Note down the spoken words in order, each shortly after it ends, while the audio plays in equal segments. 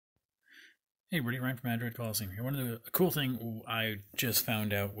Hey, everybody, Ryan from Android Coliseum here. One of the cool thing I just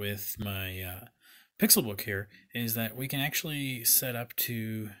found out with my Pixelbook here is that we can actually set up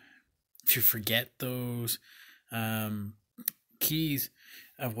to forget those keys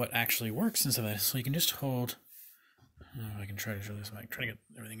of what actually works and stuff like that. So you can just hold. I can try to show this. I try to get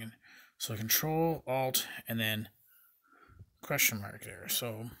everything in. So Control Alt and then question mark there.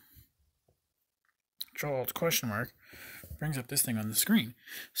 So Control Alt question mark brings up this thing on the screen.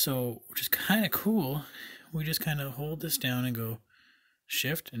 So, which is kind of cool. We just kind of hold this down and go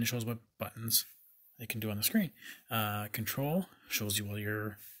Shift, and it shows what buttons they can do on the screen. Control shows you what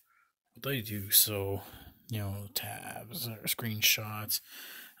they do. So, tabs or screenshots,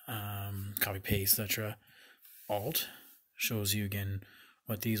 copy paste, etc. Alt shows you again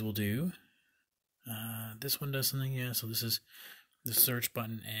what these will do. This one does something, yeah. So this is the search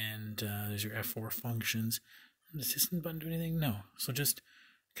button, and there's your F4 functions. Does the assistant button do anything? No. So just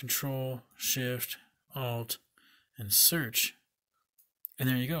Control, Shift, Alt, and search. And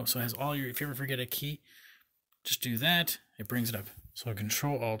there you go. So it has all your, if you ever forget a key, just do that. It brings it up. So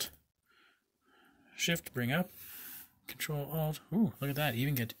Control, Alt, Shift, bring up. Control, Alt. Ooh, look at that. You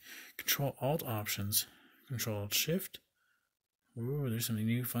even get Control, Alt options. Control, Alt, Shift. Ooh, there's some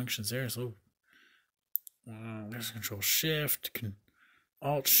new functions there. So there's Control, Shift,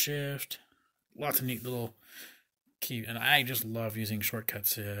 Alt, Shift. Lots of neat little key, and I just love using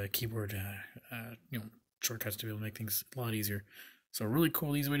shortcuts, keyboard, shortcuts to be able to make things a lot easier. So really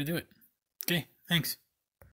cool, easy way to do it. Okay, thanks.